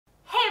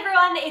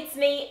everyone, it's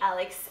me,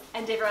 Alex,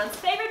 and everyone's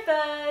favourite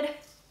bird,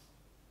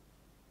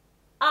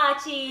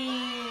 Archie.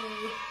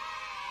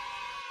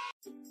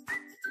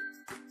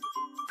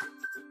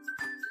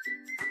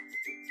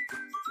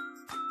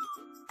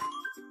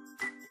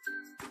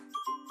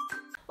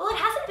 Well, it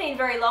hasn't been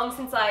very long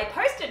since I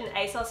posted an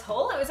ASOS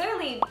haul. It was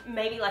only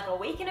maybe like a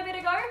week and a bit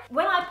ago.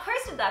 When I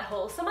posted that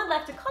haul, someone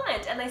left a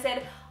comment and they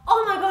said,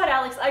 "Oh my god,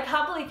 Alex, I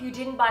can't believe you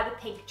didn't buy the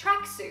pink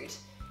tracksuit."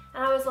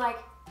 And I was like,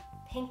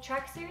 pink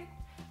tracksuit?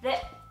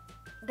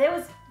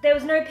 There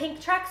was no pink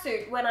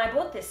tracksuit when I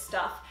bought this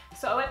stuff.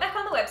 So I went back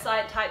on the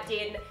website, typed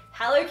in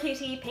Hello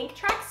Kitty pink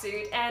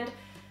tracksuit, and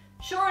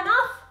sure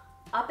enough,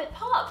 up it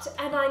popped.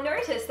 And I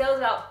noticed there was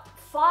about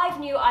 5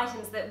 new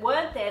items that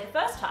weren't there the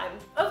first time.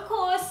 Of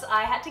course,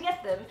 I had to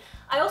get them.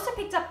 I also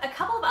picked up a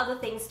couple of other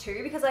things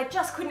too because I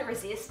just couldn't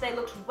resist. They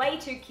looked way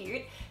too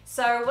cute.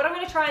 So what I'm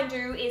going to try and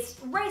do is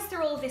race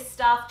through all of this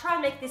stuff, try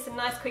and make this a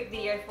nice quick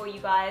video for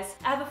you guys.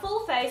 I have a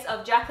full face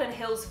of Jaclyn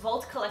Hill's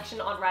Vault collection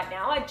on right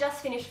now. I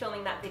just finished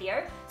filming that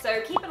video,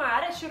 so keep an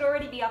eye out. It should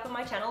already be up on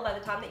my channel by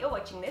the time that you're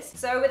watching this.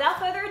 So without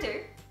further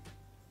ado,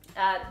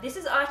 this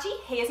is Archie.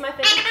 He is my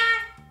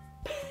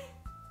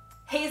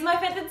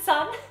feathered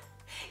son.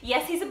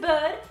 Yes, he's a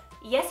bird.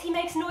 Yes, he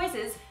makes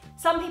noises.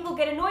 Some people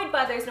get annoyed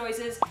by those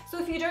noises, so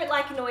if you don't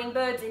like annoying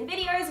birds in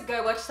videos,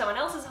 go watch someone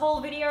else's haul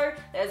video.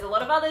 There's a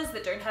lot of others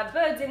that don't have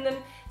birds in them.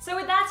 So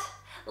with that,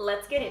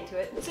 let's get into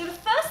it. So the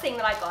first thing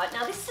that I got,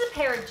 now this is a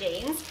pair of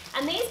jeans,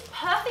 and these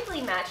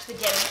perfectly match the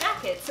denim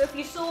jacket. So if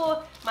you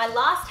saw my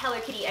last Hello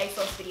Kitty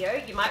ASOS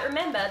video, you might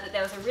remember that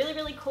there was a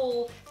really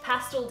cool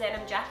pastel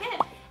denim jacket,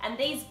 and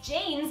these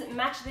jeans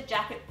match the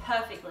jacket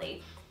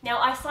perfectly. Now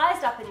I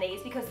sized up in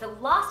these because the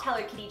last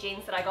Hello Kitty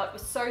jeans that I got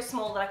was so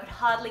small that I could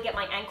hardly get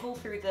my ankle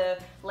through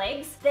the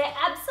legs. They're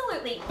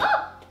absolutely,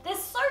 they're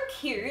so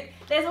cute.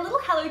 There's a little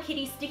Hello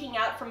Kitty sticking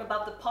out from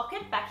above the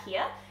pocket back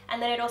here,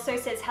 and then it also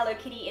says Hello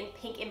Kitty in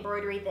pink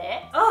embroidery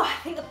there. Oh,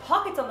 I think the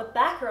pockets on the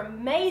back are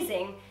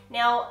amazing.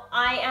 Now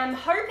I am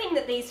hoping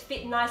that these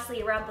fit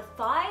nicely around the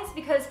thighs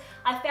because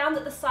I found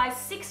that the size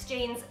 6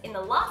 jeans in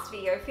the last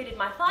video fitted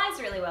my thighs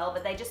really well,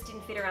 but they just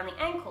didn't fit around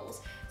the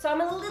ankles. So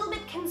I'm a little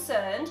bit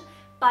concerned,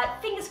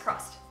 but fingers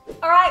crossed.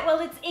 Alright, well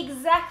it's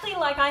exactly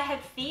like I had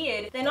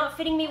feared. They're not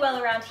fitting me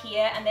well around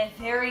here and they're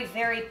very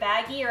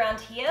baggy around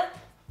here,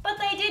 but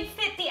they did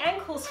fit the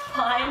ankles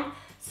fine.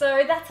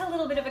 So that's a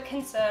little bit of a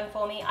concern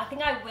for me. I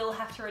think I will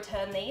have to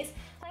return these.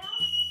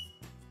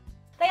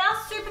 They are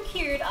super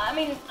cute. I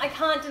mean, I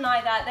can't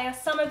deny that. They are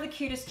some of the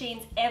cutest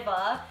jeans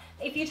ever.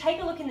 If you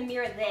take a look in the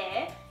mirror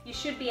there, you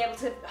should be able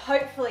to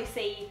hopefully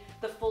see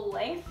the full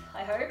length,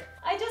 I hope.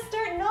 I just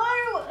don't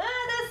know.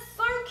 They're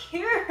so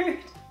cute.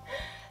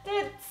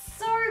 They're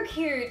so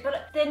cute,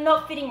 but they're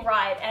not fitting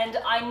right, and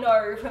I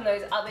know from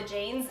those other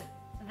jeans,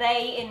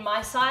 they in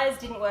my size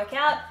didn't work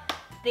out.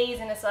 These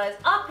in a size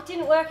up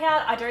didn't work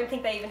out. I don't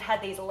think they even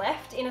had these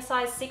left in a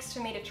size 6 for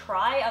me to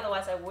try,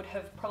 otherwise I would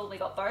have probably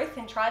got both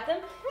and tried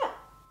them.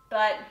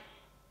 But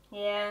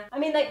yeah, I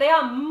mean they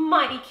are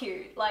mighty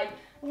cute. Like,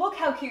 look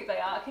how cute they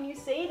are. Can you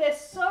see? They're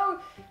so...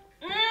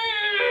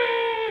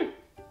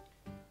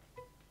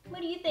 What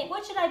do you think?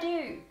 What should I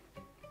do?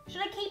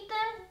 Should I keep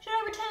them? Should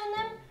I return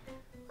them?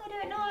 I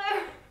don't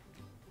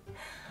know.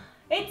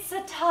 It's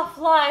a tough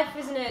life,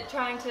 isn't it?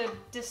 Trying to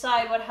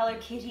decide what Hello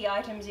Kitty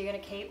items you're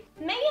gonna keep.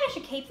 Maybe I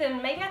should keep them.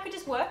 Maybe I could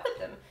just work with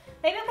them.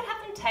 Maybe I could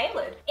have them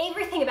tailored.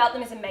 Everything about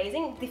them is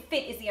amazing. The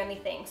fit is the only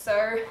thing.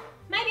 So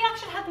maybe I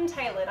should have them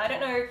tailored. I don't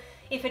know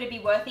if it'd be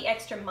worth the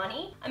extra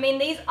money. I mean,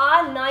 these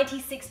are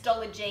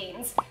 $96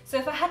 jeans. So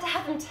if I had to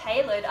have them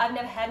tailored, I've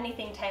never had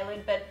anything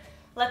tailored, but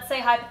let's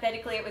say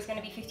hypothetically it was going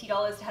to be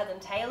 $50 to have them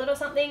tailored or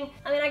something.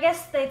 I mean, I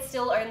guess they'd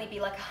still only be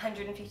like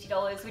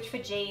 $150, which for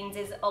jeans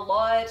is a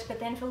lot, but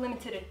then for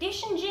limited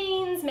edition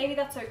jeans, maybe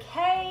that's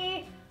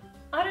okay.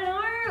 I don't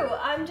know,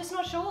 I'm just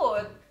not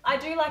sure. I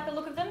do like the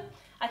look of them.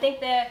 I think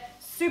they're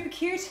super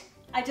cute.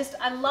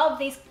 I love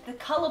these, the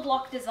color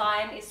block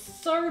design is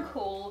so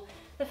cool.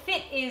 The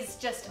fit is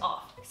just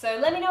off. So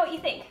let me know what you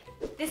think.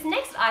 This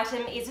next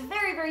item is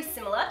very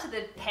similar to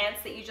the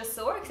pants that you just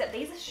saw, except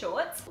these are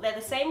shorts. They're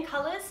the same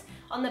colors.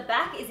 On the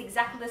back is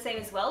exactly the same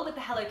as well, with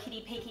the Hello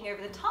Kitty peeking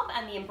over the top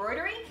and the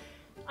embroidery.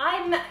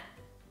 I'm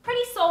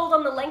pretty sold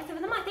on the length of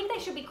them. I think they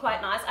should be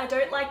quite nice. I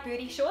don't like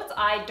booty shorts.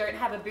 I don't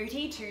have a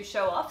booty to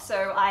show off,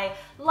 so I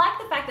like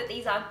the fact that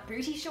these aren't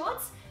booty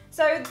shorts.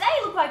 So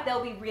they look like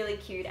they'll be really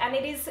cute, and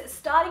it is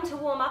starting to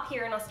warm up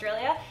here in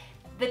Australia.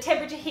 The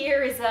temperature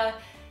here is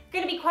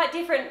going to be quite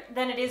different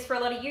than it is for a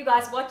lot of you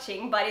guys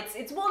watching, but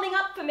it's warming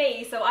up for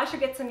me, so I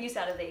should get some use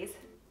out of these.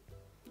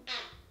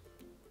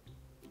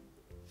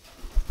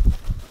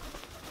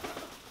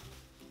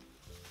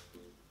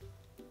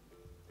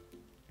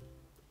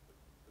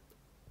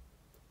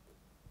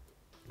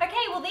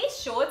 Okay, well these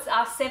shorts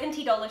are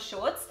 $70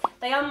 shorts.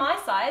 They are my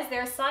size,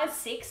 they're a size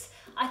 6.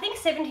 I think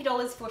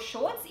 $70 for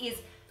shorts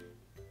is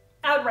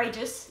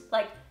outrageous,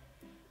 like,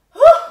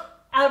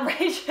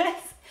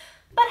 outrageous.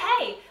 But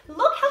hey,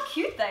 look how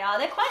cute they are.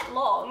 They're quite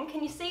long.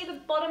 Can you see the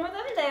bottom of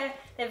them?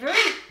 They're very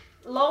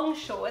long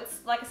shorts,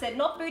 like I said,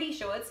 not booty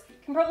shorts. You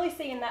can probably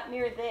see in that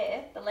mirror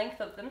there, the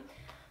length of them.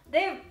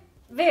 They're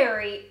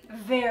very,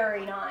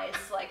 very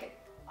nice. Like,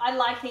 I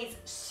like these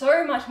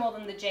so much more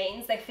than the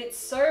jeans. They fit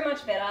so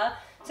much better.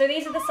 So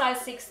these are the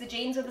size 6, the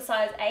jeans are the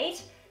size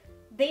 8.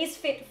 These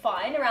fit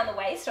fine around the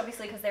waist,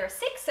 obviously because they're a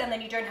 6, and then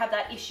you don't have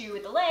that issue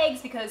with the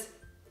legs because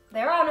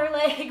there are no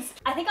legs.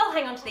 I think I'll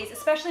hang on to these,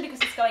 especially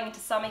because it's going into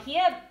summer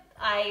here.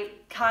 I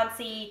can't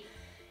see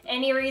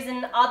any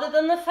reason other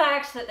than the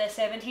fact that they're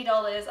 $70.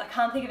 I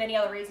can't think of any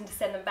other reason to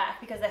send them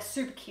back because they're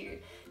super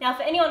cute. Now,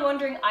 for anyone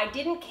wondering, I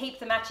didn't keep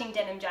the matching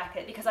denim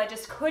jacket because I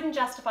just couldn't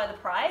justify the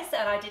price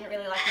and I didn't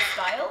really like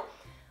the style.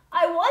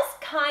 I was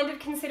kind of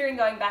considering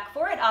going back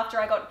for it after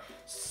I got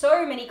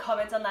so many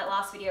comments on that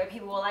last video.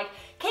 People were like,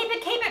 keep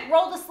it,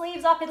 roll the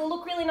sleeves up, it'll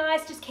look really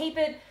nice, just keep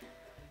it.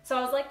 So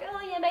I was like,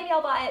 oh yeah, maybe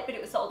I'll buy it, but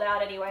it was sold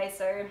out anyway,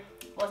 so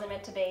it wasn't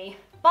meant to be.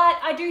 But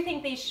I do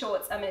think these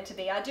shorts are meant to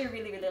be. I do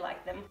really, really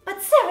like them. But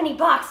 $70,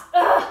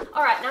 ugh!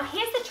 All right, now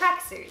here's the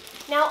tracksuit.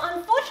 Now,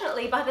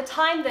 unfortunately, by the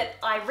time that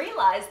I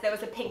realized there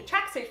was a pink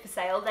tracksuit for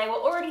sale, they were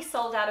already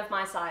sold out of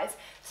my size.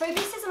 So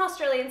this is an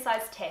Australian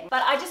size 10,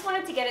 but I just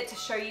wanted to get it to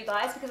show you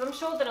guys because I'm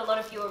sure that a lot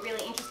of you are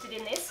really interested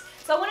in this.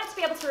 So I wanted to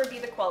be able to review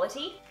the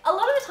quality. A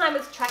lot of the time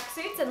with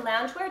tracksuits and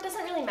loungewear, it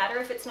doesn't really matter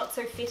if it's not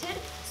so fitted.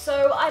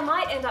 So I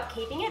might end up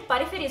keeping it,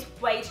 but if it is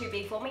way too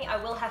big for me,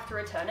 I will have to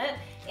return it.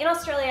 In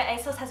Australia,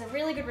 ASOS has a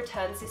really good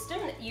return system.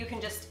 You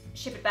can just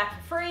ship it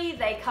back for free,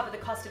 they cover the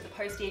cost of the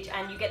postage,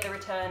 and you get the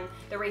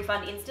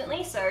refund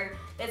instantly. So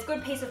there's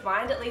good peace of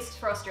mind, at least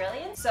for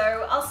Australians.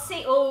 So I'll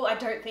see, oh, I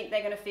don't think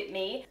they're gonna fit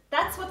me.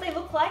 That's what they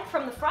look like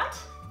from the front,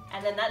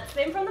 and then that's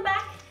them from the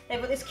back. They've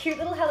got this cute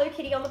little Hello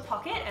Kitty on the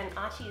pocket, and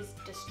Archie is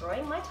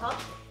destroying my top.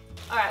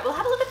 All right, we'll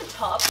have a look at the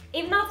top.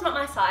 Even though it's not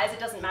my size, it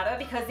doesn't matter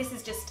because this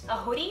is just a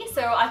hoodie,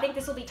 so I think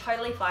this will be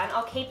totally fine.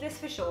 I'll keep this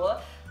for sure.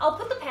 I'll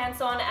put the pants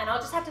on and I'll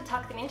just have to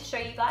tuck them in to show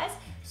you guys.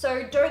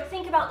 So don't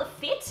think about the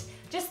fit,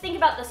 just think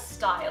about the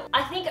style.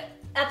 I think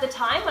at the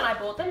time when I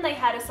bought them, they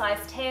had a size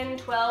 10,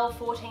 12,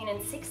 14,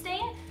 and 16.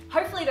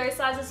 Hopefully those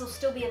sizes will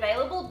still be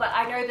available, but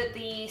I know that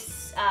the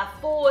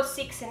 4,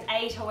 6, and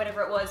 8 or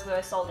whatever it was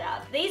were sold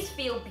out. These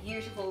feel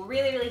beautiful,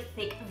 really, really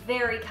thick,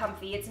 very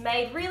comfy. It's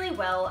made really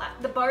well.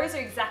 The bows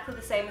are exactly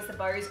the same as the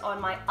bows on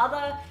my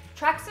other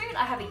tracksuit.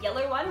 I have a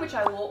yellow one, which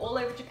I wore all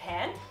over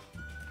Japan.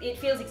 It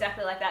feels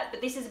exactly like that, but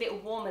this is a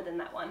bit warmer than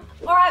that one.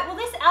 All right, well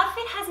this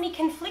outfit has me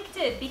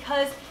conflicted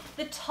because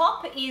the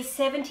top is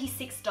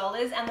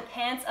 $76 and the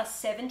pants are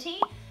 $70.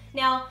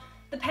 Now,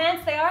 the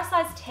pants, they are a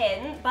size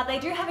 10, but they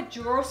do have a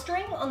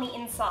drawstring on the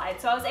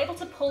inside. So I was able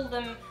to pull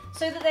them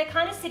so that they're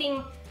kind of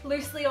sitting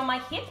loosely on my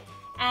hip.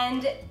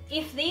 And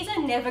if these are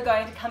never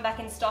going to come back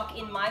in stock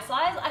in my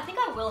size, I think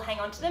I will hang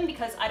on to them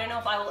because I don't know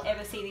if I will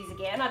ever see these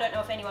again. I don't know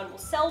if anyone will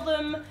sell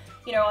them,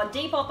 you know, on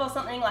Depop or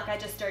something, like I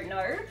just don't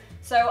know.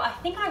 So I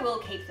think I will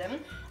keep them.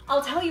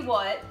 I'll tell you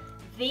what,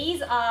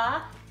 these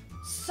are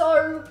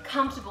so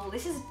comfortable.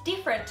 This is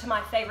different to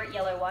my favorite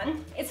yellow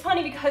one. It's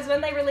funny because when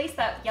they released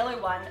that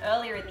yellow one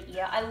earlier in the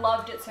year, I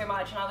loved it so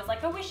much and I was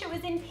like, I wish it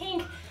was in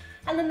pink.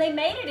 And then they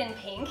made it in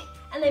pink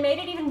and they made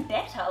it even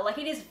better. Like,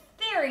 it is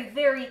very,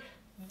 very,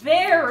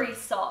 very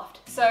soft.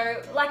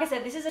 So like I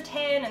said, this is a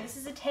 10 and this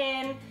is a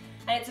 10 and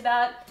it's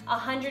about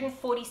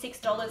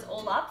 $146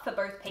 all up for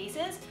both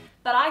pieces.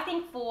 But I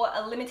think for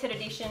a limited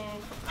edition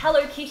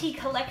Hello Kitty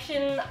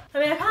collection, I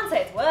mean, I can't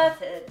say it's worth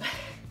it,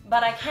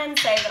 but I can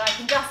say that I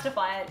can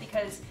justify it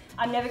because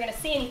I'm never gonna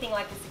see anything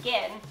like this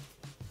again.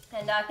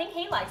 And I think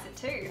he likes it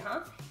too, huh?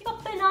 You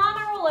got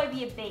banana all over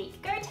your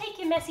beak. Go take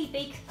your messy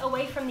beak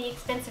away from the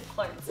expensive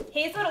clothes.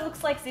 Here's what it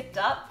looks like zipped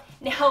up.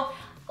 Now,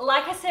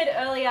 like I said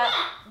earlier,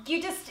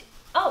 you just,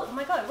 oh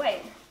my God,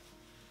 wait.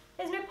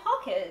 There's no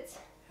pockets.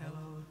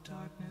 Hello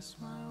darkness,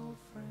 my old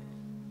friend.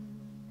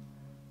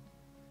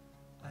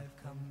 I've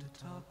come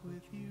to talk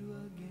with you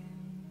again.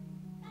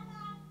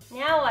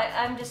 Now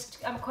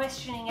I'm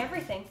questioning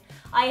everything.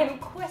 I am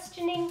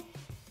questioning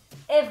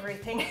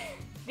everything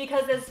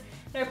because there's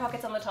no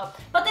pockets on the top.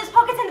 But there's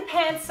pockets in the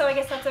pants, so I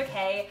guess that's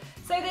okay.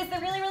 So there's the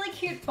really, really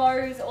cute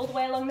bows all the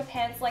way along the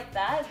pants like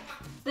that.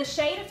 The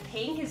shade of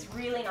pink is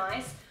really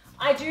nice.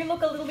 I do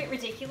look a little bit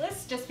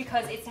ridiculous just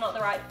because it's not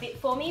the right fit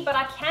for me, but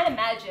I can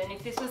imagine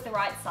if this was the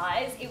right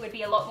size, it would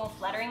be a lot more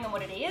flattering than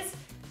what it is.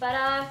 But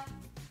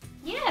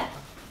yeah,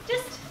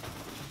 just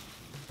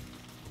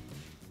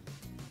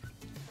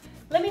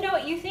let me know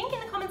what you think in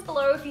the comments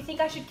below if you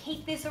think I should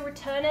keep this or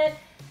return it.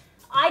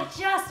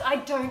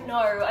 I don't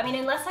know. I mean,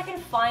 unless I can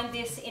find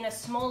this in a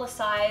smaller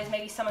size,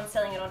 maybe someone's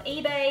selling it on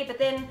eBay, but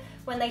then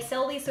when they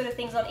sell these sort of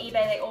things on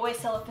eBay, they always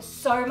sell it for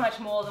so much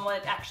more than what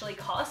it actually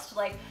cost.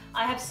 Like,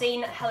 I have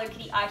seen Hello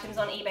Kitty items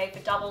on eBay for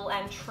double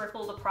and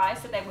triple the price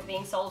that they were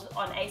being sold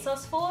on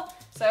ASOS for.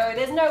 So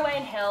there's no way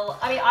in hell.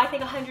 I mean, I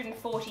think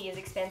 140 is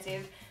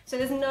expensive. So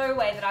there's no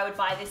way that I would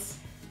buy this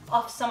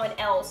off someone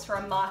else for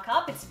a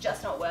markup. It's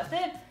just not worth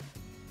it.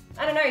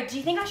 I don't know, do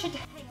you think I should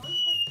hang on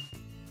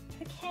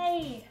to it?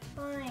 Okay,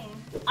 fine.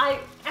 I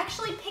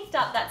actually picked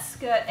up that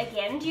skirt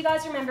again. Do you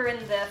guys remember in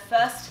the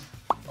first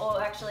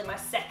or actually my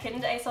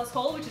second ASOS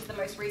haul, which is the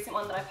most recent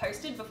one that I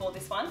posted before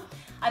this one.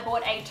 I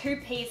bought a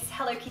 2-piece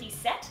Hello Kitty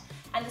set,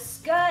 and the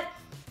skirt,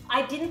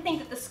 I didn't think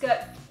that the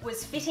skirt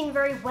was fitting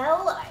very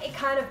well. It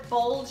kind of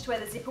bulged where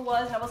the zipper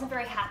was, and I wasn't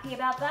very happy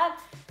about that.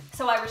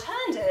 So I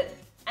returned it,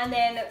 and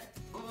then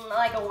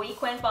like a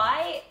week went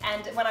by,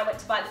 and when I went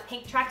to buy the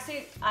pink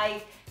tracksuit,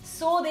 I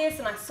saw this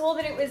and I saw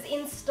that it was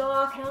in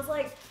stock, and I was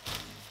like,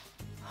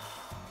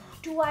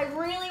 do I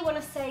really want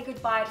to say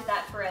goodbye to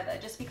that forever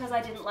just because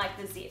I didn't like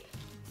the zip?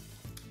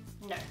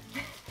 No.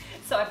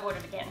 So I bought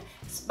it again.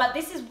 But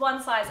this is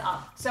one size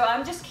up, so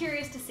I'm just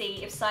curious to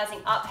see if sizing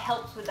up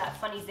helps with that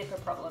funny zipper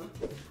problem.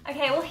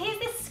 Okay, well here's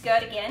this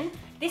skirt again.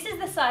 This is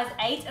the size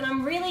 8, and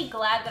I'm really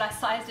glad that I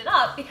sized it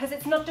up because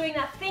it's not doing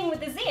that thing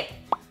with the zip.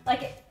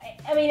 Like,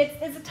 I mean,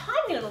 it's a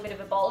tiny little bit of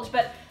a bulge,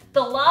 but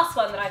the last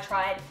one that I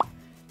tried,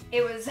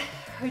 it was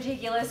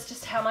ridiculous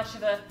just how much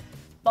of a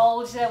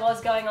bulge there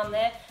was going on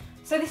there.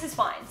 So this is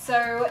fine.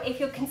 So if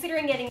you're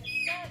considering getting a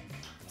skirt,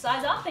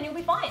 size up, then you'll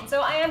be fine.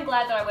 So I am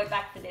glad that I went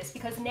back for this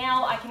because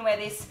now I can wear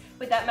this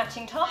with that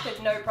matching top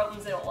with no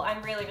problems at all.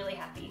 I'm really, really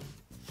happy.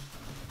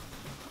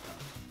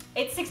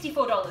 It's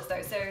 $64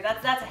 though, so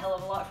that's a hell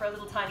of a lot for a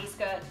little tiny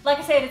skirt. Like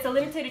I said, it's a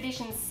limited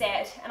edition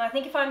set, and I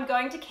think if I'm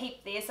going to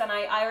keep this, and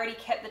I already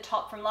kept the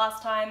top from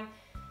last time,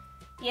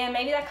 yeah,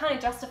 maybe that kind of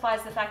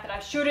justifies the fact that I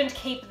shouldn't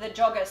keep the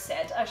jogger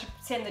set. I should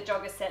send the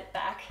jogger set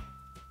back.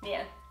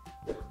 Yeah.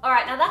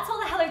 Alright, now that's all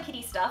the Hello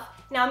Kitty stuff.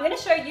 Now I'm going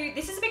to show you,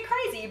 this is a bit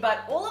crazy,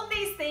 but all of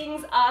these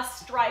things are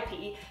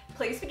stripy.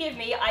 Please forgive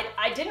me,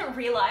 I didn't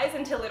realize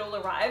until it all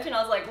arrived, and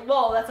I was like,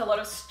 whoa, that's a lot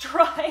of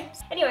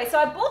stripes. Anyway, so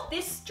I bought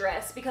this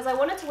dress because I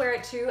wanted to wear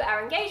it to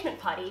our engagement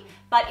party,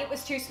 but it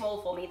was too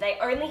small for me. They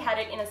only had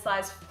it in a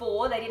size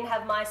 4, they didn't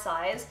have my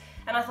size,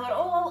 and I thought,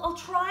 oh, I'll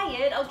try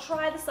it, I'll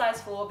try the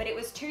size 4, but it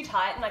was too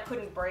tight and I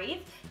couldn't breathe.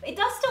 It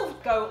does still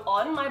go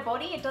on my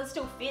body, it does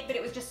still fit, but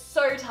it was just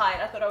so tight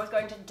I thought I was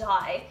going to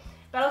die.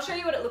 But I'll show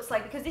you what it looks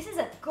like because this is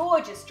a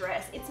gorgeous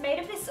dress. It's made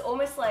of this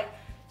almost like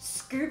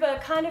scuba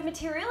kind of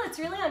material. It's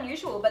really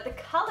unusual, but the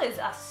colors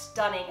are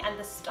stunning and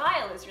the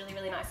style is really,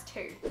 really nice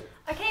too.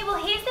 Okay, well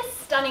here's this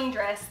stunning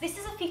dress. This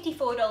is a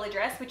 $54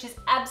 dress, which is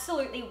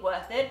absolutely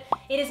worth it.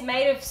 It is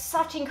made of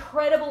such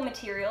incredible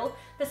material.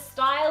 The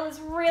style is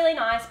really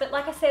nice, but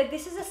like I said,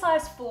 this is a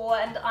size 4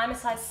 and I'm a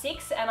size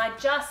 6, and I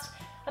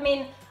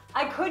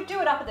could do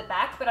it up at the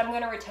back, but I'm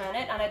going to return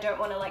it and I don't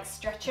want to like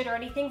stretch it or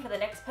anything for the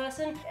next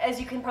person. As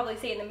you can probably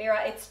see in the mirror,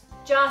 it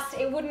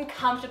wouldn't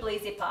comfortably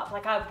zip up,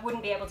 like I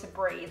wouldn't be able to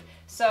breathe.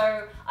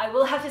 So I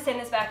will have to send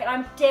this back, and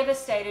I'm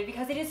devastated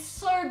because it is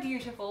so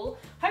beautiful.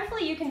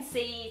 Hopefully you can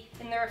see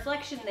in the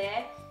reflection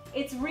there,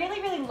 it's really,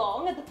 really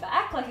long at the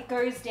back, like it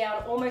goes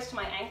down almost to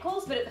my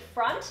ankles, but at the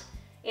front,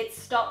 it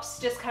stops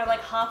just kind of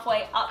like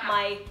halfway up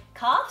my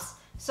calves.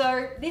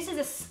 So this is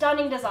a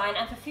stunning design,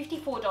 and for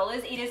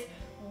 $54, it is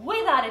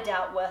without a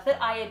doubt worth it.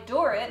 I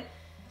adore it.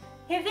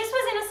 If this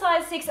was in a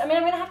size 6, I'm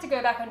gonna have to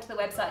go back onto the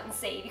website and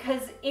see,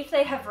 because if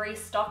they have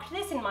restocked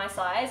this in my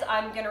size,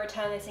 I'm gonna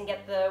return this and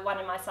get the one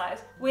in my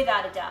size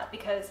without a doubt,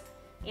 because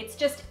it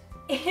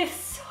is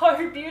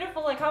so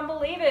beautiful. I can't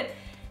believe it.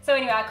 So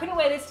anyway, I couldn't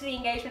wear this to the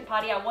engagement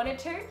party I wanted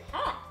to.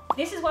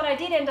 This is what I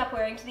did end up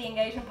wearing to the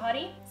engagement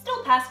party.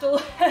 Still pastel,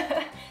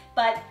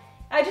 but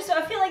I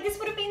feel like this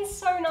would have been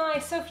so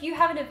nice. So if you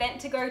have an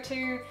event to go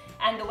to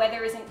and the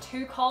weather isn't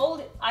too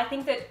cold, I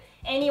think that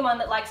anyone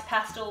that likes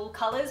pastel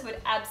colors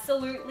would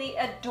absolutely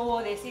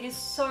adore this. It is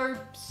so,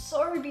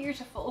 so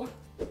beautiful.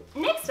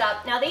 Next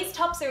up, now these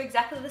tops are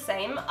exactly the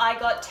same. I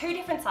got 2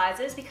 different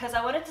sizes because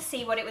I wanted to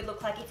see what it would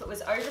look like if it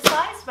was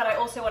oversized, but I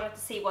also wanted to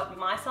see what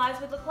my size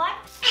would look like.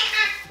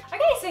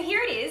 Okay, so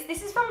here it is.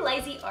 This is from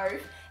Lazy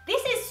Oaf.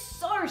 This is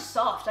so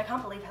soft. I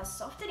can't believe how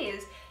soft it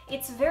is.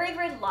 It's very,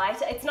 very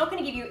light. It's not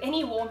going to give you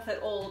any warmth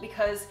at all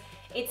because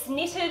it's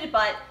knitted,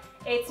 but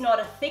it's not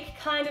a thick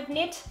kind of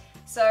knit.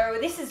 So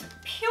this is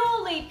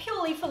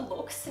purely for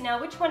looks. Now,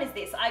 which one is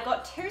this? I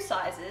got 2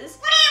 sizes.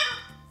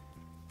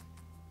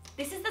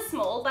 This is the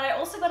small, but I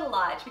also got a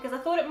large because I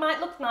thought it might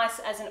look nice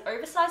as an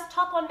oversized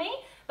top on me,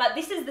 but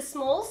this is the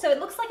small, so it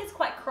looks like it's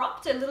quite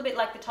cropped, a little bit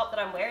like the top that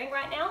I'm wearing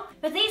right now.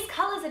 But these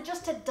colors are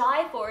just to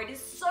die for. It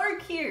is so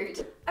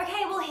cute.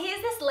 Okay, well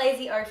here's this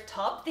Lazy Oaf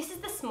top. This is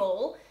the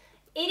small.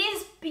 It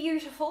is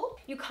beautiful.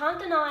 You can't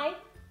deny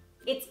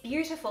it's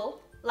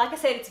beautiful. Like I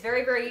said, it's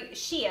very, very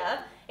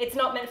sheer. It's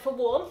not meant for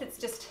warmth, it's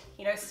just,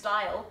 you know,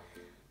 style.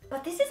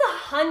 But this is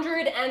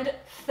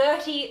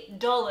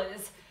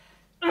 $130.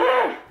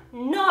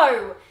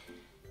 No,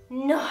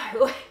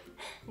 no,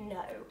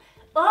 no.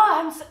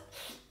 Oh,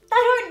 I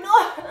don't know.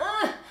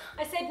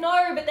 I said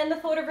no, but then the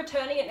thought of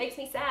returning it makes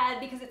me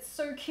sad because it's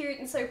so cute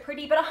and so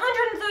pretty. But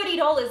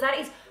 $130, that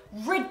is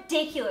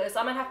ridiculous.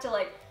 I'm gonna have to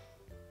like,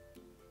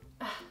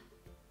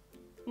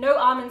 no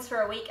almonds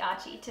for a week,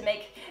 Archie, to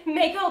make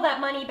all that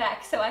money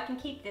back so I can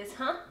keep this,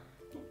 huh?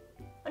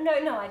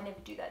 No, I'd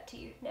never do that to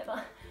you,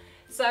 never.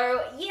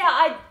 So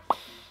yeah,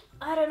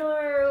 I don't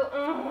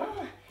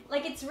know.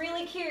 Like, it's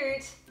really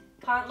cute.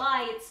 Can't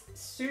lie, it's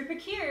super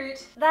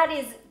cute. That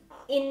is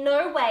in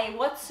no way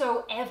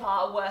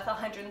whatsoever worth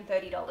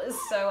 $130.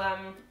 So,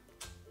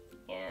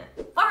 yeah.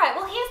 Alright,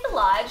 well here's the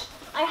large.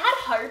 I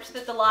had hoped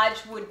that the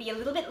large would be a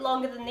little bit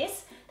longer than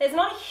this. There's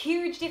not a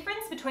huge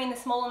difference between the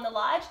small and the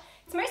large.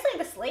 It's mostly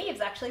the sleeves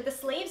actually. The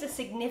sleeves are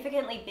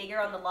significantly bigger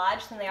on the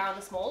large than they are on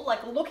the small.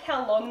 Like look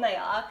how long they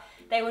are.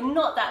 They were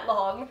not that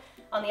long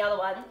on the other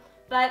one.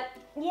 But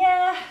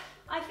yeah,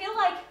 I feel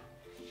like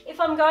if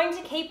I'm going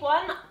to keep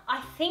one,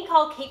 I think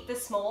I'll keep the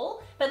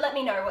small, but let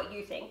me know what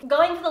you think.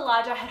 Going for the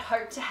large, I had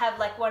hoped to have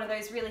like one of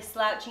those really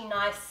slouchy,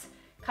 nice,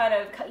 kind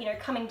of, you know,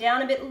 coming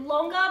down a bit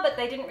longer, but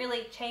they didn't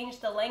really change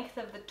the length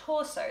of the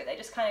torso. They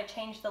just kind of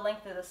changed the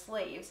length of the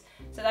sleeves.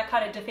 So that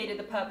kind of defeated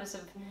the purpose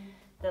of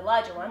the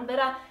larger one. But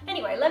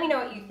anyway, let me know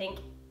what you think.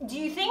 Do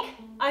you think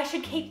I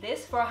should keep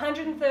this for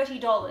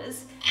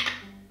 $130?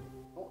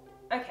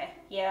 Okay,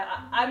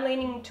 yeah, I'm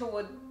leaning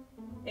toward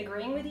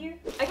agreeing with you.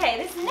 Okay,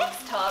 this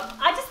next top,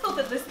 I just thought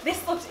that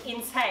this looked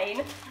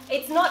insane.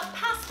 It's not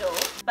pastel,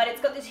 but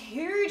it's got this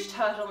huge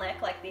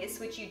turtleneck like this,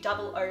 which you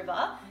double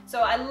over.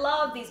 So I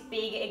love these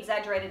big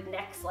exaggerated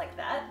necks like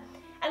that.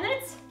 And then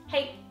it's,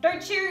 hey,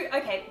 don't chew.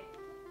 Okay,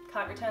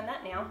 can't return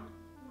that now.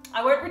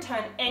 I won't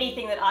return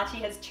anything that Archie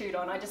has chewed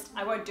on.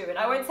 I won't do it.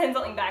 I won't send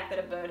something back that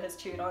a bird has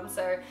chewed on.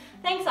 So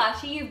thanks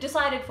Archie, you've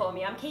decided for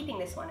me. I'm keeping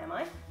this one, am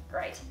I?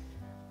 Great.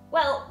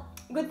 Well,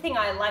 good thing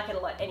I like it a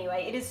lot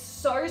anyway. It is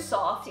so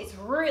soft. It's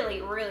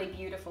really, really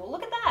beautiful.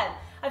 Look at that.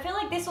 I feel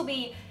like this will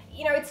be,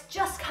 you know, it's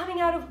just coming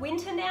out of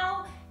winter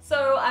now.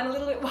 So I'm a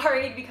little bit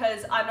worried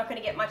because I'm not going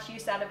to get much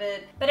use out of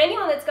it. But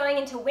anyone that's going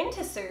into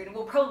winter soon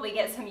will probably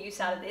get some use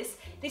out of this.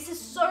 This is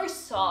so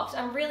soft.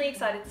 I'm really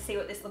excited to see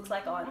what this looks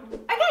like on.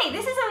 Okay,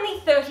 this is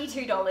only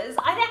 $32.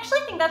 I actually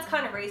think that's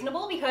kind of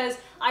reasonable because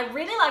I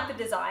really like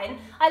the design.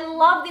 I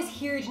love this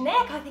huge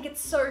neck. I think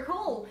it's so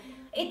cool.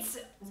 It's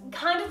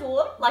kind of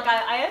warm, like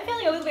I am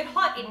feeling a little bit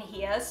hot in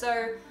here,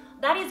 so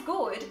that is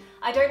good.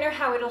 I don't know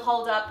how it'll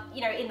hold up, you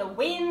know, in the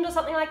wind or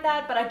something like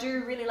that, but I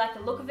do really like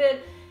the look of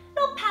it.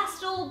 Not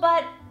pastel,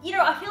 but, you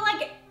know, I feel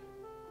like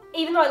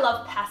even though I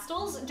love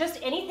pastels, just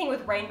anything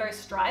with rainbow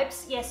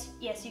stripes, yes,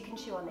 you can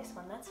chew on this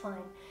one, that's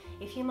fine,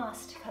 if you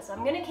must, because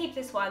I'm gonna keep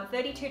this one.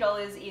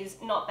 $32 is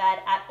not bad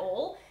at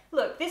all.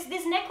 Look, this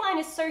neckline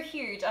is so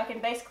huge, I can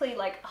basically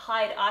like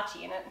hide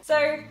Archie in it.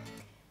 So,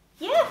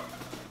 yeah.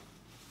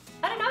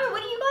 I don't know,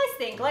 what do you guys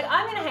think? Like,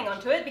 I'm gonna hang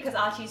on to it because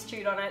Archie's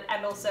chewed on it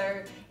and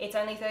also it's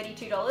only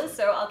 $32,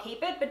 so I'll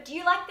keep it. But do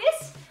you like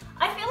this?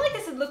 I feel like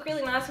this would look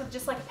really nice with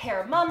just like a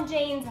pair of mum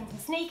jeans and some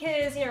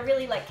sneakers, you know,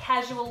 really like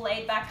casual,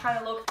 laid back kind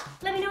of look.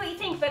 Let me know what you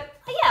think, but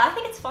yeah, I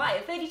think it's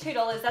fine.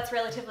 $32, that's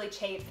relatively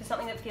cheap for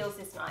something that feels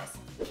this nice.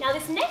 Now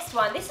this next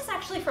one, this is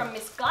actually from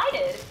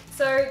Missguided.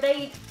 So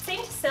they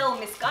seem to sell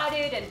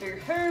Missguided and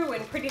Boohoo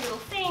and Pretty Little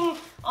Thing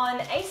on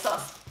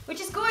ASOS. Which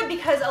is good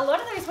because a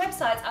lot of those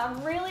websites are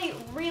really,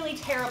 really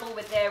terrible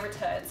with their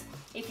returns.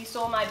 If you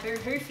saw my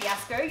Boohoo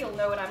fiasco, you'll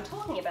know what I'm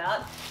talking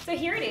about. So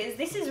here it is.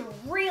 This is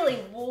really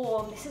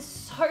warm. This is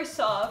so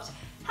soft.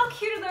 How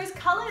cute are those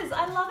colors?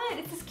 I love it.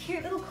 It's this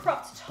cute little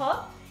cropped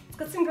top. It's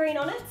got some green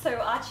on it, so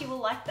Archie will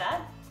like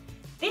that.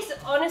 This,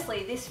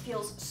 honestly, this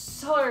feels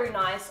so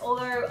nice,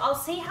 although I'll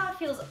see how it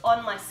feels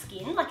on my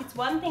skin. Like, it's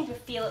one thing to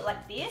feel it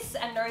like this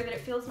and know that it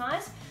feels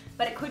nice,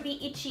 but it could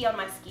be itchy on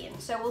my skin,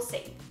 so we'll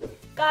see.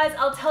 Guys,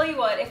 I'll tell you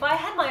what, if I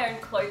had my own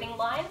clothing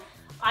line,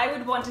 I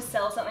would want to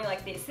sell something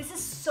like this. This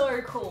is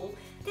so cool.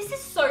 This is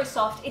so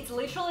soft. It's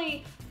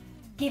literally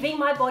giving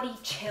my body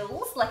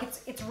chills. Like,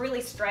 it's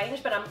really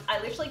strange, but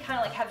I literally kind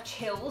of like have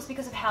chills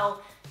because of how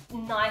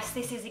nice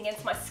this is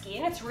against my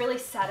skin. It's really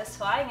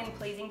satisfying and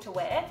pleasing to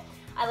wear.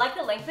 I like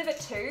the length of it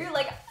too.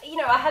 Like, you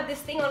know, I have this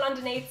thing on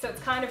underneath, so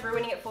it's kind of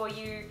ruining it for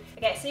you.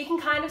 Okay, so you can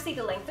kind of see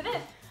the length of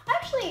it.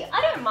 Actually,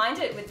 I don't mind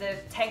it with the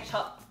tank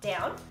top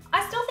down.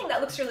 I still think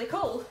that looks really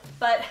cool,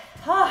 but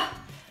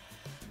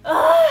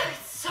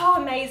it's so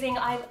amazing.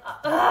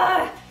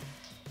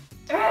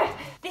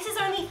 This is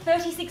only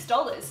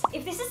 $36.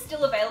 If this is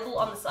still available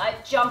on the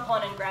site, jump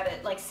on and grab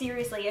it. Like,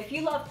 seriously, if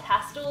you love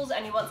pastels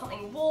and you want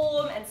something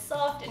warm and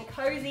soft and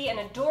cozy and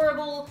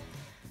adorable,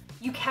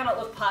 you cannot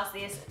look past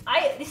this.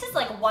 This is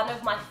like one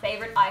of my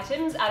favorite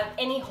items out of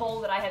any haul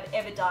that I have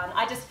ever done.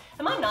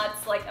 Am I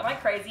nuts? Like, am I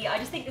crazy? I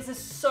just think this is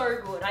so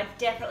good. I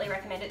definitely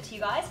recommend it to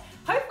you guys.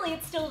 Hopefully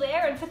it's still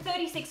there, and for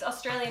 36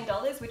 Australian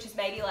dollars, which is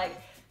maybe like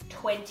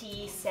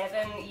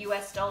 27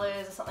 US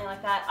dollars or something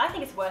like that, I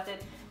think it's worth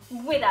it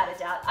without a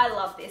doubt. I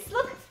love this.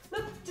 Look,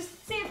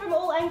 just see it from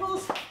all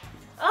angles.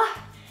 Ah,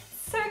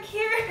 so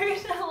cute,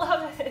 I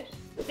love it.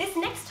 This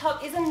next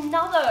top is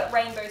another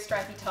rainbow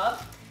stripy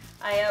top.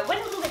 I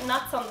went a little bit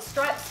nuts on the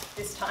stripes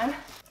this time.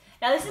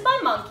 Now this is by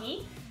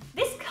Monki.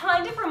 This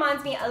kind of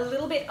reminds me a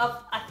little bit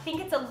of, I think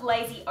it's a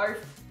Lazy Oaf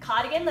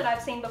cardigan that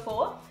I've seen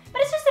before,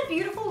 but it's just a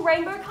beautiful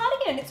rainbow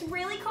cardigan. It's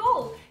really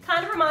cool.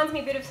 Kind of reminds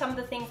me a bit of some of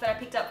the things that I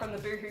picked up from the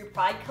Boohoo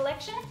Pride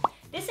collection.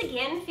 This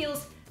again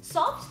feels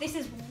soft. This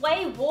is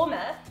way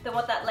warmer than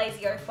what that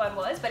Lazy Oaf one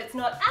was, but it's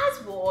not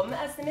as warm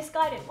as the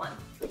Missguided one.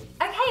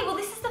 Okay, well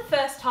this is the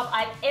first top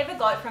I've ever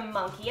got from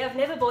Monki. I've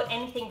never bought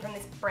anything from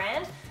this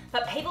brand,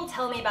 but people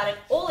tell me about it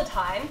all the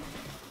time.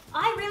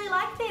 I really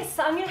like this,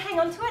 so I'm gonna hang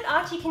on to it.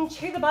 Archie can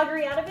chew the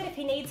buggery out of it if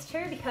he needs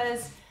to,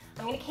 because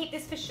I'm gonna keep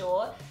this for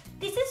sure.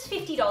 This is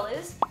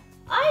 $50.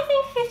 I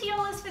think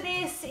 $50 for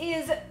this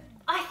is,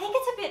 I think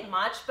it's a bit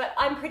much, but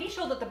I'm pretty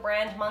sure that the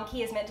brand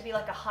Monki is meant to be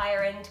like a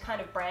higher end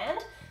kind of brand.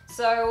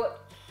 So,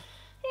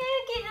 yeah,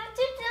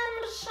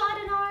 I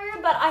don't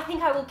know, but I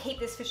think I will keep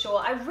this for sure.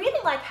 I really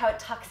like how it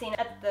tucks in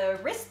at the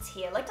wrists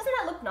here. Like, doesn't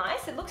that look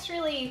nice? It looks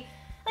really,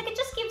 like it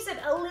just gives it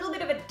a little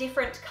bit of a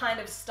different kind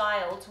of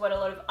style to what a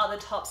lot of other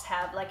tops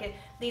have. Like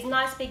these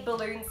nice big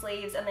balloon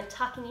sleeves and then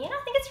tucking in.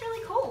 I think it's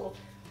really cool.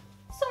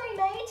 Sorry,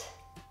 mate.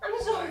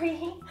 I'm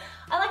sorry.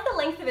 I like the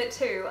length of it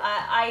too.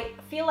 I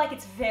feel like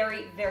it's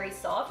very, very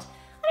soft.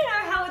 I don't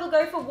know how it'll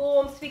go for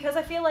warmth because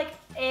I feel like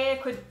air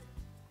could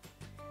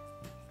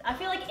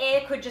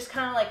just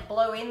kind of like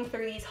blow in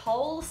through these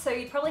holes, so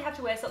you'd probably have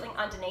to wear something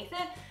underneath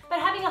it. But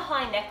having a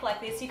high neck like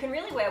this, you can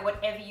really wear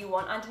whatever you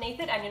want underneath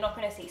it and you're not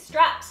going to see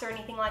straps or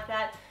anything like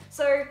that.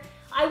 So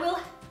I'm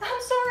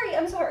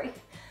sorry.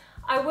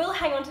 I will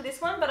hang on to this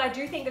one, but I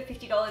do think that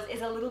 $50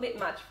 is a little bit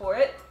much for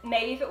it.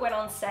 Maybe if it went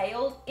on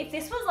sale. If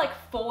this was like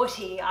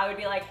 $40, I would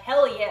be like,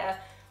 hell yeah.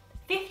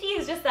 $50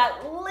 is just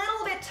that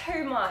little bit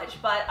too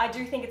much, but I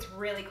do think it's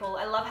really cool.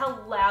 I love how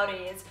loud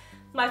it is.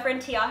 My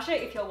friend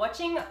Tiasha, if you're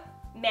watching,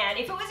 man,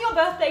 if it was your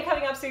birthday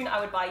coming up soon,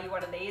 I would buy you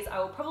one of these. I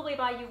will probably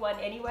buy you one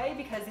anyway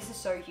because this is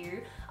so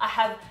you. I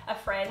have a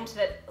friend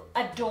that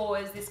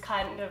adores this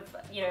kind of,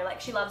 you know,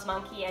 like she loves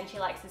Monki and she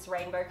likes this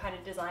rainbow kind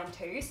of design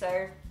too.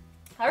 So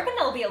I reckon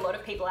there'll be a lot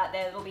of people out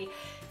there that'll be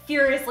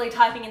furiously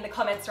typing in the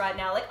comments right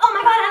now like, oh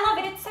my god, I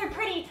love it, it's so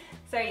pretty.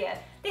 So yeah,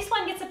 this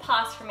one gets a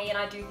pass from me and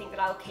I do think that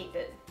I'll keep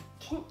it.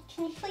 Can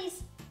you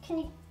please, can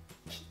you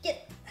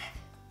get,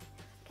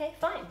 okay,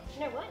 fine.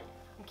 You know what?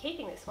 I'm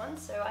keeping this one,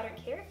 so I don't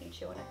care if you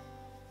chew on it.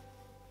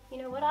 You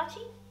know what,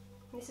 Archie?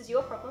 This is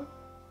your problem.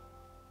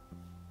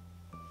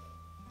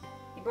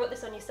 You brought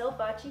this on yourself,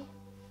 Archie.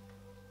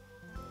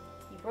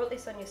 You brought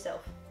this on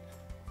yourself.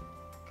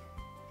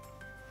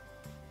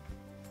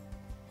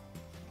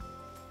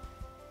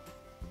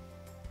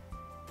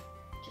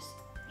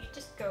 You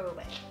just go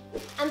away.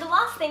 And the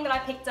last thing that I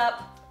picked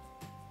up,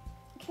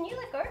 can you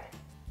let go?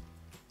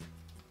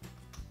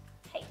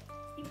 Hey,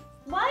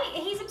 why?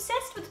 He's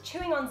obsessed with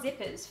chewing on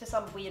zippers for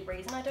some weird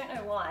reason, I don't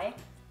know why.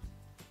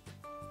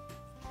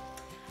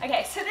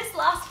 Okay, so this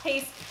last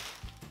piece,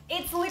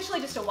 it's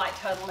literally just a white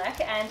turtleneck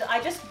and I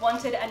just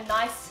wanted a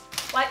nice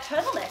white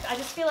turtleneck. I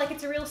just feel like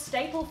it's a real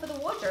staple for the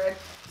wardrobe.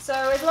 So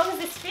as long as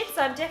this fits,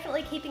 I'm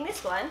definitely keeping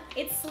this one.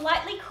 It's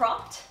slightly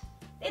cropped.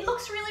 It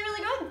looks really,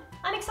 really good.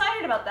 I'm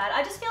excited about that.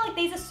 I just feel like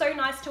these are so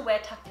nice to wear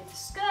tucked into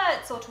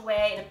skirts or to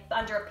wear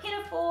under a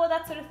pinafore,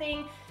 that sort of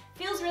thing.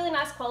 Feels really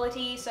nice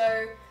quality,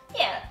 so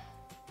yeah.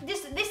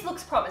 This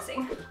looks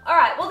promising. All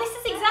right, well this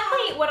is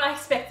exactly what I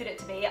expected it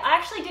to be. I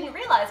actually didn't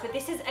realize, but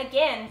this is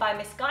again by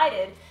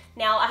Missguided.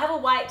 Now I have a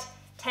white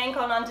tank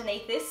on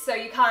underneath this, so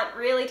you can't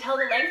really tell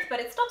the length, but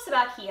it stops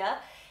about here.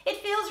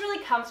 It feels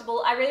really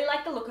comfortable. I really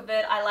like the look of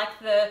it. I like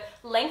the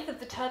length of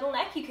the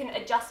turtleneck. You can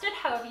adjust it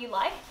however you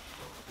like.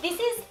 This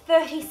is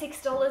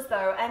 $36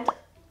 though, and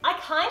I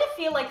kind of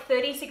feel like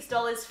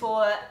 $36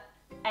 for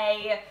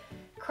a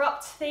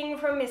cropped thing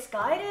from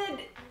Missguided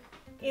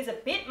is a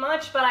bit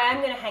much, but I am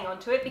going to hang on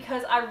to it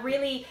because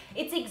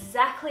it's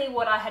exactly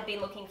what I had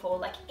been looking for,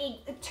 like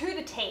to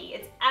the T.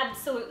 It's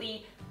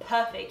absolutely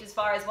perfect as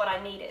far as what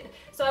I needed.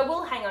 So I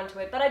will hang on to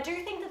it, but I do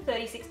think the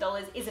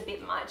 $36 is a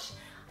bit much.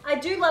 I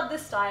do love the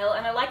style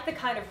and I like the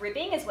kind of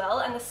ribbing as well,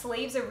 and the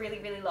sleeves are really,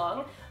 really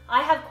long.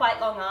 I have quite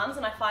long arms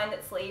and I find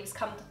that sleeves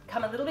come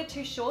a little bit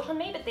too short on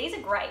me, but these are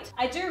great.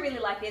 I do really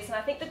like this and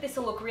I think that this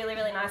will look really,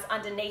 really nice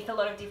underneath a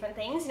lot of different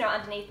things, you know,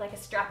 underneath like a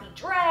strappy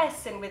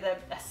dress and with a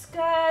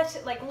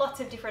skirt, like lots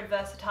of different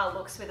versatile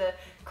looks with a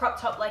crop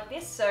top like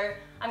this, so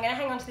I'm gonna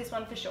hang on to this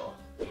one for sure.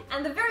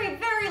 And the very,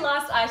 very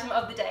last item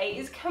of the day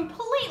is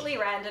completely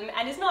random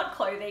and is not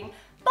clothing,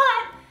 but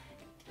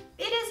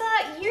it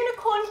is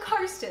unicorn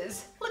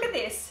coasters. Look at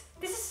this.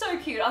 This is so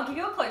cute. I'll give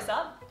you a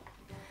close-up.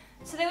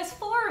 So there was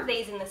 4 of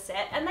these in the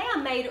set and they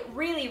are made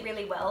really,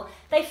 really well.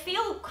 They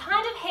feel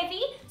kind of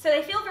heavy, so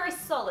they feel very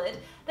solid.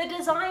 The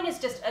design is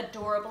just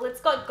adorable. It's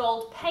got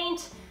gold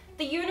paint.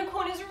 The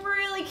unicorn is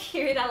really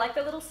cute. I like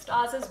the little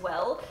stars as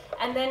well.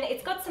 And then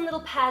it's got some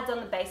little pads on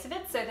the base of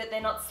it so that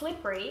they're not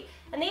slippery.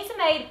 And these are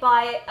made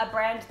by a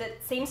brand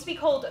that seems to be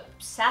called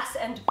Sass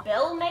and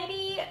Belle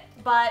maybe,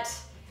 but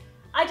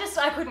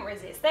I couldn't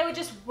resist. They were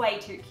just way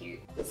too cute.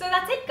 So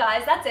that's it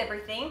guys, that's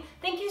everything.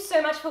 Thank you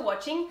so much for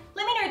watching.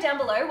 Let me know down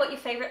below what your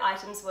favorite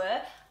items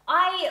were.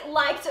 I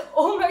liked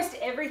almost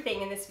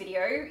everything in this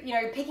video. You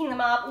know, picking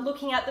them up,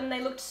 looking at them, they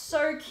looked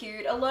so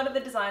cute. A lot of the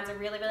designs are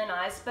really, really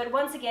nice, but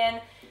once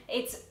again,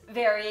 it's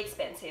very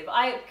expensive.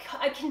 I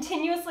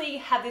continuously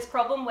have this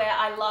problem where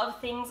I love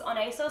things on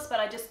ASOS, but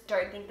I just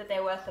don't think that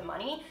they're worth the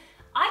money.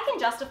 I can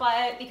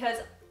justify it because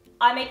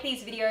I make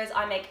these videos,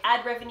 I make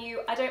ad revenue,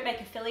 I don't make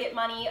affiliate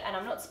money, and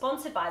I'm not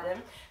sponsored by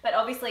them, but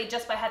obviously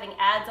just by having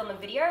ads on the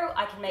video,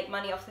 I can make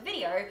money off the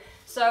video.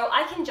 So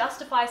I can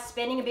justify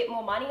spending a bit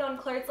more money on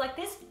clothes like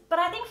this, but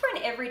I think for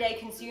an everyday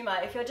consumer,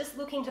 if you're just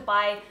looking to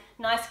buy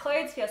nice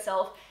clothes for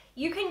yourself,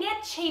 you can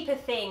get cheaper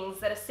things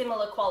that are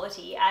similar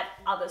quality at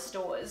other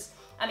stores.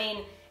 I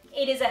mean,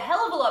 it is a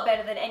hell of a lot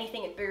better than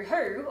anything at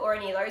Boohoo or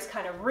any of those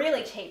kind of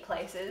really cheap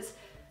places.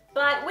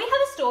 But we have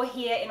a store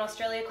here in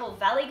Australia called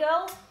Valley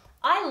Girl.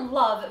 I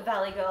love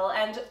Valley Girl,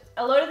 and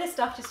a lot of this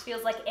stuff just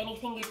feels like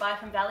anything you'd buy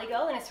from Valley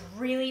Girl, and it's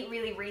really,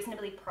 really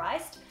reasonably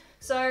priced.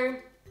 So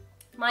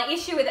my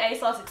issue with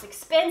ASOS, it's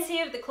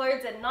expensive, the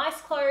clothes are nice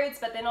clothes,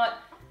 but they're not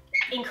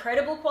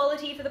incredible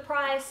quality for the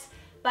price.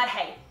 But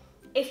hey,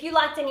 if you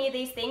liked any of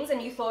these things and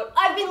you thought,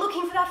 I've been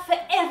looking for that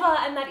forever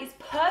and that is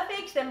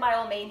perfect, then by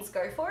all means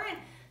go for it.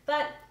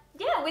 But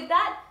yeah, with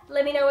that,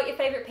 let me know what your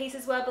favorite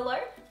pieces were below.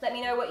 Let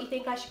me know what you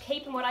think I should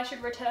keep and what I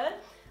should return.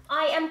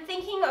 I am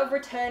thinking of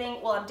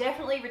returning, well, I'm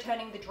definitely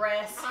returning the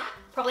dress.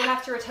 Probably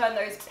have to return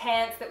those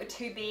pants that were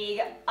too big.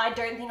 I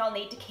don't think I'll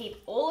need to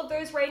keep all of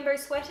those rainbow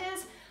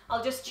sweaters.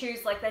 I'll just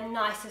choose like the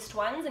nicest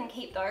ones and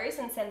keep those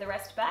and send the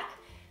rest back.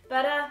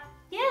 But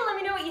yeah, let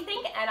me know what you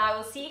think, and I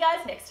will see you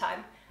guys next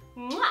time.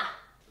 Mwah!